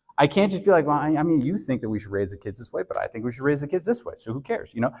together. I can't just be like, well, I mean, you think that we should raise the kids this way, but I think we should raise the kids this way, so who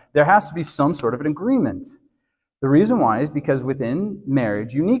cares? You know, there has to be some sort of an agreement. The reason why is because within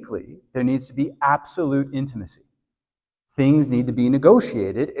marriage, uniquely, there needs to be absolute intimacy. Things need to be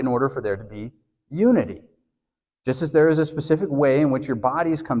negotiated in order for there to be unity. Just as there is a specific way in which your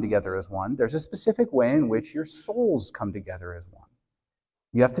bodies come together as one, there's a specific way in which your souls come together as one.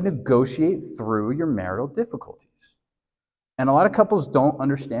 You have to negotiate through your marital difficulties. And a lot of couples don't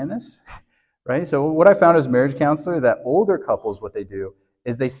understand this, right? So what I found as a marriage counselor, that older couples, what they do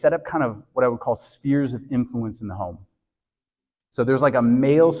is they set up kind of what I would call spheres of influence in the home. So there's like a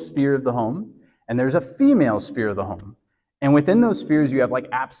male sphere of the home, and there's a female sphere of the home. And within those spheres, you have like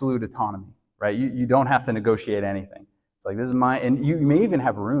absolute autonomy, right? You don't have to negotiate anything. It's like, this is my, and you may even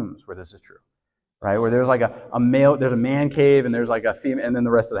have rooms where this is true, right? Where there's like a male, there's a man cave, and there's like a female, and then the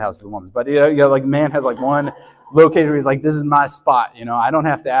rest of the house is the woman's. But you know, like man has like one location where he's like, this is my spot. You know, I don't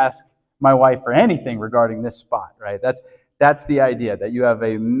have to ask my wife for anything regarding this spot, right? That's the idea, that you have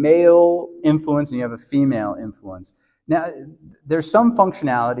a male influence and you have a female influence. Now, there's some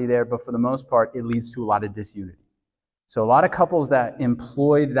functionality there, but for the most part, it leads to a lot of disunity. So a lot of couples that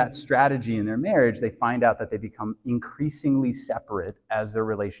employed that strategy in their marriage, they find out that they become increasingly separate as their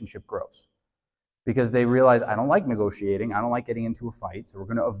relationship grows. Because they realize, I don't like negotiating, I don't like getting into a fight, so we're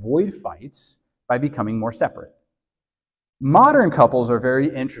going to avoid fights by becoming more separate. Modern couples are very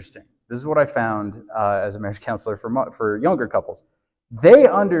interesting. This is what I found as a marriage counselor for younger couples. They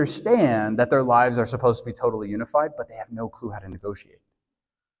understand that their lives are supposed to be totally unified, but they have no clue how to negotiate.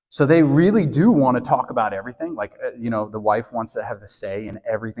 So they really do want to talk about everything. Like, you know, the wife wants to have a say in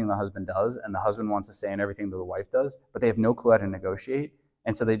everything the husband does, and the husband wants to say in everything that the wife does, but they have no clue how to negotiate.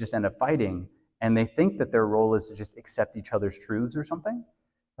 And so they just end up fighting, and they think that their role is to just accept each other's truths or something.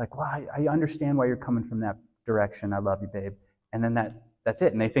 Like, well, I understand why you're coming from that direction. I love you, babe. And then that's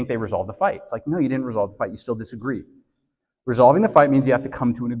it. And they think they resolved the fight. It's like, no, you didn't resolve the fight. You still disagree. Resolving the fight means you have to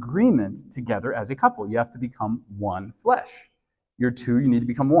come to an agreement together as a couple. You have to become one flesh. You're two, you need to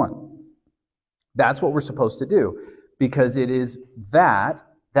become one. That's what we're supposed to do, because it is that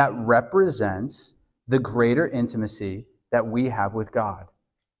represents the greater intimacy that we have with God.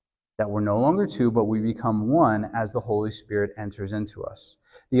 That we're no longer two, but we become one as the Holy Spirit enters into us.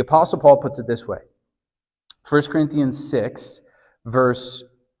 The Apostle Paul puts it this way. 1 Corinthians 6,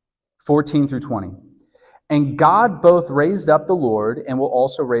 verse 14 through 20. And God both raised up the Lord and will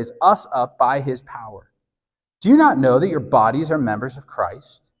also raise us up by his power. Do you not know that your bodies are members of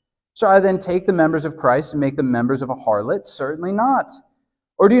Christ? Shall I then take the members of Christ and make them members of a harlot? Certainly not.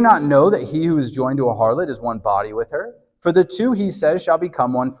 Or do you not know that he who is joined to a harlot is one body with her? For the two, he says, shall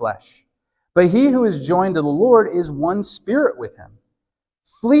become one flesh. But he who is joined to the Lord is one spirit with him.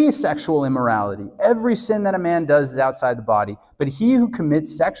 Flee sexual immorality. Every sin that a man does is outside the body, but he who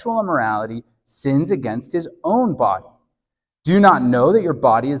commits sexual immorality sins against his own body. Do you not know that your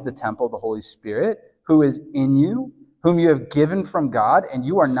body is the temple of the Holy Spirit, who is in you, whom you have given from God, and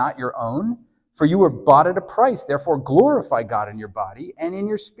you are not your own? For you were bought at a price. Therefore glorify God in your body and in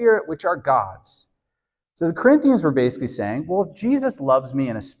your spirit, which are God's. So the Corinthians were basically saying, well, if Jesus loves me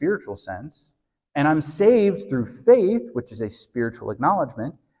in a spiritual sense, and I'm saved through faith, which is a spiritual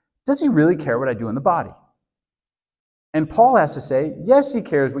acknowledgement, does he really care what I do in the body? And Paul has to say, yes, he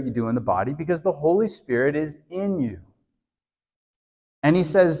cares what you do in the body, because the Holy Spirit is in you. And he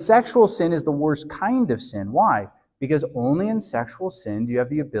says sexual sin is the worst kind of sin. Why? Because only in sexual sin do you have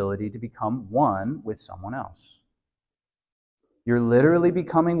the ability to become one with someone else. You're literally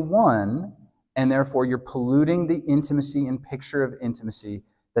becoming one, and therefore you're polluting the intimacy and picture of intimacy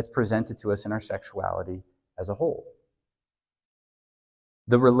that's presented to us in our sexuality as a whole.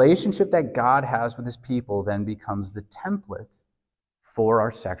 The relationship that God has with his people then becomes the template for our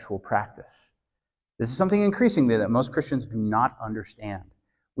sexual practice. This is something increasingly that most Christians do not understand.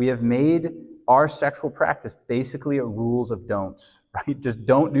 We have made our sexual practice basically a rules of don'ts, right? Just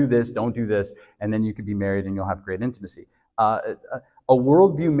don't do this, and then you could be married and you'll have great intimacy. A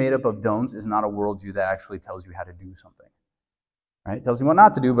worldview made up of don'ts is not a worldview that actually tells you how to do something. Right? It tells you what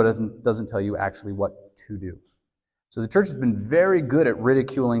not to do, but doesn't tell you actually what to do. So the church has been very good at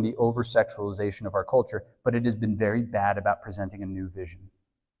ridiculing the over-sexualization of our culture, but it has been very bad about presenting a new vision.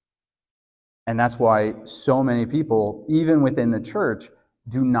 And that's why so many people, even within the church,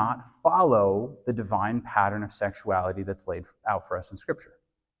 do not follow the divine pattern of sexuality that's laid out for us in Scripture,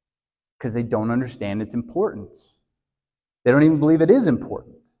 because they don't understand its importance. They don't even believe it is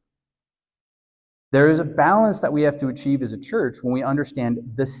important. There is a balance that we have to achieve as a church when we understand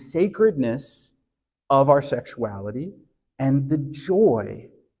the sacredness of our sexuality and the joy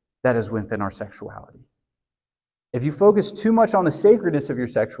that is within our sexuality. If you focus too much on the sacredness of your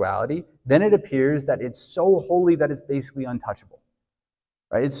sexuality, then it appears that it's so holy that it's basically untouchable.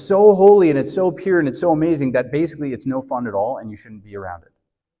 Right? It's so holy and it's so pure and it's so amazing that basically it's no fun at all and you shouldn't be around it.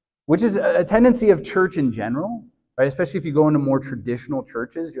 Which is a tendency of church in general, right? Especially if you go into more traditional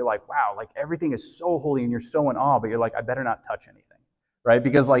churches, you're like, wow, like everything is so holy and you're so in awe, but you're like, I better not touch anything, right?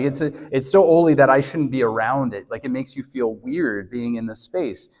 Because like it's so holy that I shouldn't be around it. Like it makes you feel weird being in the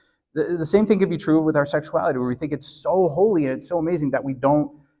space. The same thing could be true with our sexuality, where we think it's so holy and it's so amazing that we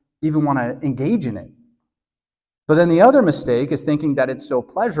don't even want to engage in it. But then the other mistake is thinking that it's so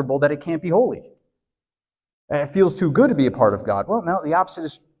pleasurable that it can't be holy. It feels too good to be a part of God. Well, no, the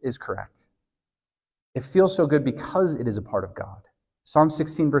opposite is correct. It feels so good because it is a part of God. Psalm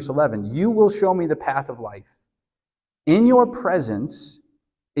 16, verse 11, you will show me the path of life. In your presence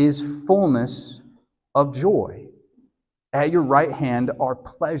is fullness of joy. At your right hand are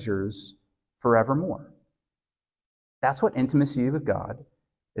pleasures forevermore. That's what intimacy with God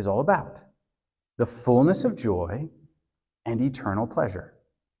is all about. The fullness of joy and eternal pleasure.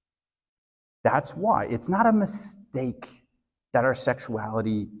 That's why it's not a mistake that our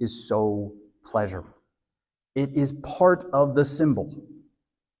sexuality is so pleasurable. It is part of the symbol.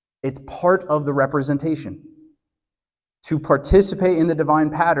 It's part of the representation. To participate in the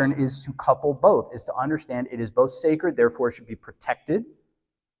divine pattern is to couple both, is to understand it is both sacred, therefore it should be protected,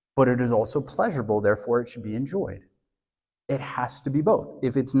 but it is also pleasurable, therefore it should be enjoyed. It has to be both.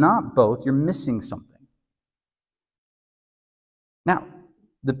 If it's not both, you're missing something. Now,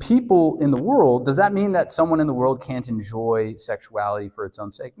 the people in the world, does that mean that someone in the world can't enjoy sexuality for its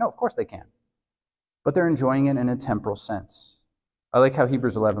own sake? No, of course they can. But they're enjoying it in a temporal sense. I like how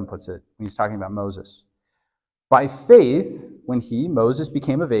Hebrews 11 puts it when he's talking about Moses. By faith, when he, Moses,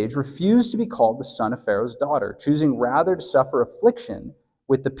 became of age, refused to be called the son of Pharaoh's daughter, choosing rather to suffer affliction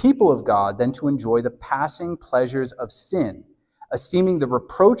with the people of God than to enjoy the passing pleasures of sin, esteeming the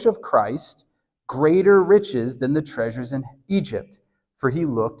reproach of Christ greater riches than the treasures in Egypt, for he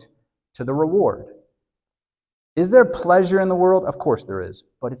looked to the reward. Is there pleasure in the world? Of course there is,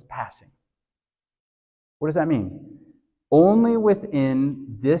 but it's passing. What does that mean? Only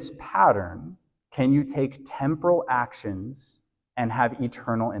within this pattern can you take temporal actions and have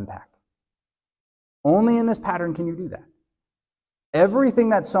eternal impact. Only in this pattern can you do that. Everything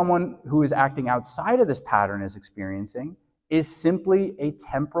that someone who is acting outside of this pattern is experiencing is simply a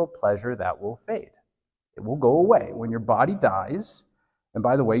temporal pleasure that will fade. It will go away. When your body dies, and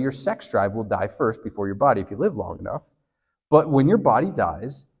by the way, your sex drive will die first before your body if you live long enough, but when your body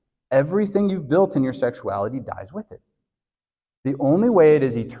dies, everything you've built in your sexuality dies with it. The only way it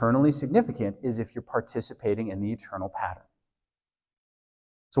is eternally significant is if you're participating in the eternal pattern.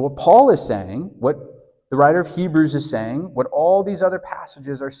 So what Paul is saying, what the writer of Hebrews is saying, what all these other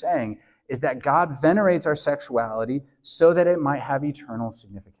passages are saying, is that God venerates our sexuality so that it might have eternal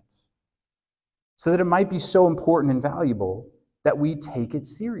significance. So that it might be so important and valuable that we take it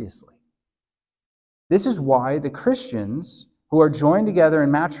seriously. This is why the Christians who are joined together in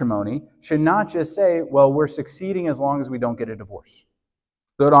matrimony should not just say, well, we're succeeding as long as we don't get a divorce.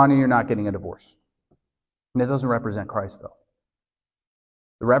 Good on you, you're not getting a divorce. And it doesn't represent Christ, though.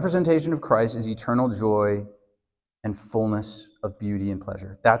 The representation of Christ is eternal joy and fullness of beauty and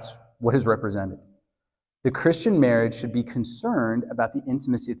pleasure. That's what is represented. The Christian marriage should be concerned about the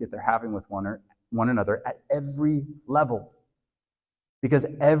intimacy that they're having with one another at every level.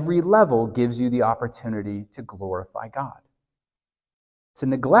 Because every level gives you the opportunity to glorify God. To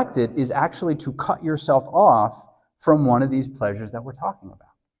neglect it is actually to cut yourself off from one of these pleasures that we're talking about.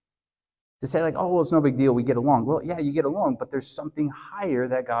 To say like, oh, well, it's no big deal, we get along. Well, yeah, you get along, but there's something higher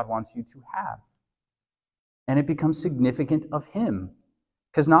that God wants you to have. And it becomes significant of Him.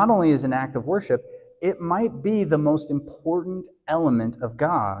 Because not only is it an act of worship, it might be the most important element of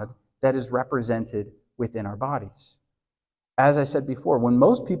God that is represented within our bodies. As I said before, when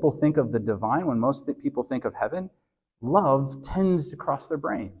most people think of the divine, when most people think of heaven, love tends to cross their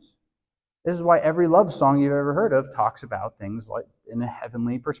brains. This is why every love song you've ever heard of talks about things like in a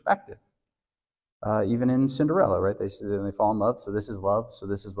heavenly perspective. Even in Cinderella, right? They fall in love, so this is love, so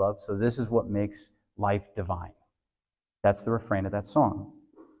this is love, so this is what makes life divine. That's the refrain of that song.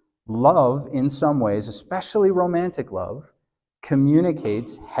 Love, in some ways, especially romantic love,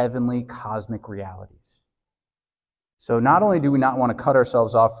 communicates heavenly cosmic realities. So not only do we not want to cut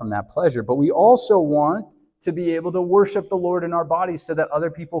ourselves off from that pleasure, but we also want to be able to worship the Lord in our bodies so that other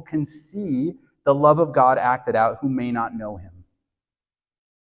people can see the love of God acted out who may not know him.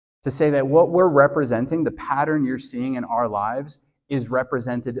 To say that what we're representing, the pattern you're seeing in our lives, is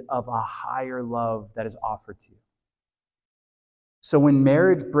represented of a higher love that is offered to you. So when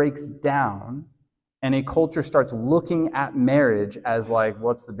marriage breaks down and a culture starts looking at marriage as like,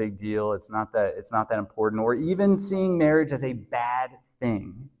 what's the big deal? It's not that important, or even seeing marriage as a bad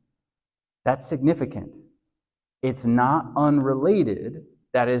thing, that's significant. It's not unrelated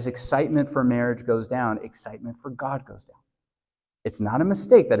that as excitement for marriage goes down, excitement for God goes down. It's not a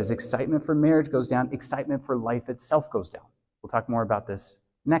mistake that as excitement for marriage goes down, excitement for life itself goes down. We'll talk more about this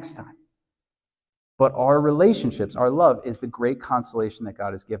next time. But our relationships, our love, is the great consolation that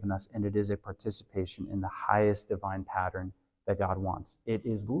God has given us, and it is a participation in the highest divine pattern that God wants. It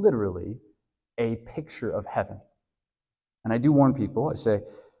is literally a picture of heaven. And I do warn people, I say,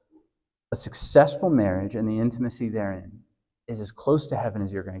 a successful marriage and the intimacy therein is as close to heaven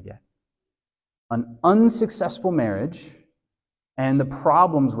as you're going to get. An unsuccessful marriage and the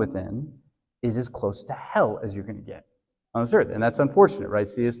problems within is as close to hell as you're going to get on this earth. And that's unfortunate, right?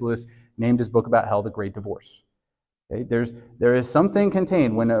 C.S. Lewis named his book about hell The Great Divorce. Okay? There is something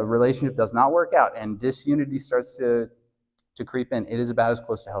contained when a relationship does not work out and disunity starts to creep in. It is about as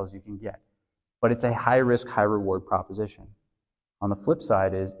close to hell as you can get. But it's a high-risk, high-reward proposition. On the flip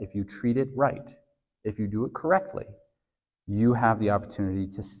side is, if you treat it right, if you do it correctly, you have the opportunity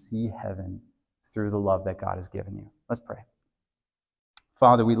to see heaven through the love that God has given you. Let's pray.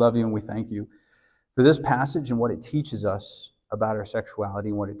 Father, we love you and we thank you for this passage and what it teaches us about our sexuality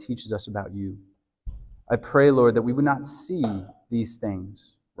and what it teaches us about you. I pray, Lord, that we would not see these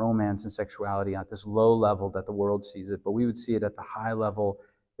things, romance and sexuality, at this low level that the world sees it, but we would see it at the high level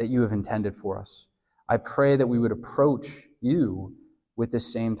that you have intended for us. I pray that we would approach you with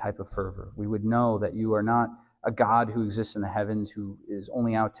this same type of fervor. We would know that you are not a God who exists in the heavens who is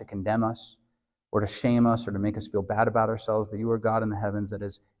only out to condemn us or to shame us or to make us feel bad about ourselves, but you are God in the heavens that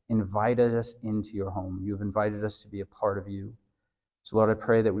has invited us into your home. You have invited us to be a part of you. So Lord, I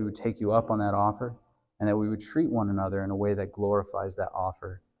pray that we would take you up on that offer and that we would treat one another in a way that glorifies that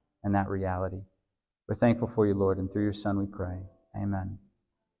offer and that reality. We're thankful for you, Lord, and through your Son we pray. Amen.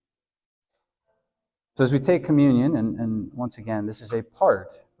 So as we take communion, and once again, this is a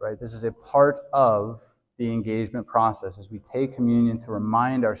part, right? This is a part of the engagement process as we take communion to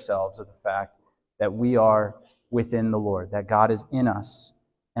remind ourselves of the fact that we are within the Lord, that God is in us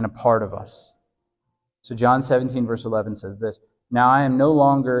and a part of us. So John 17, verse 11 says this, "Now I am no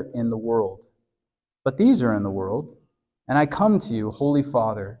longer in the world, but these are in the world, and I come to you, Holy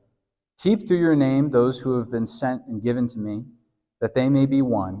Father. Keep through your name those who have been sent and given to me, that they may be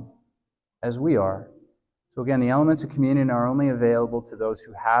one, as we are." So again, the elements of communion are only available to those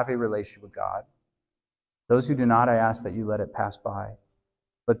who have a relationship with God. Those who do not, I ask that you let it pass by.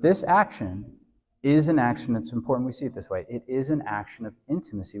 But this action is an action, it's important we see it this way, it is an action of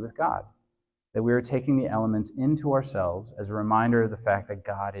intimacy with God, that we are taking the elements into ourselves as a reminder of the fact that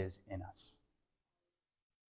God is in us.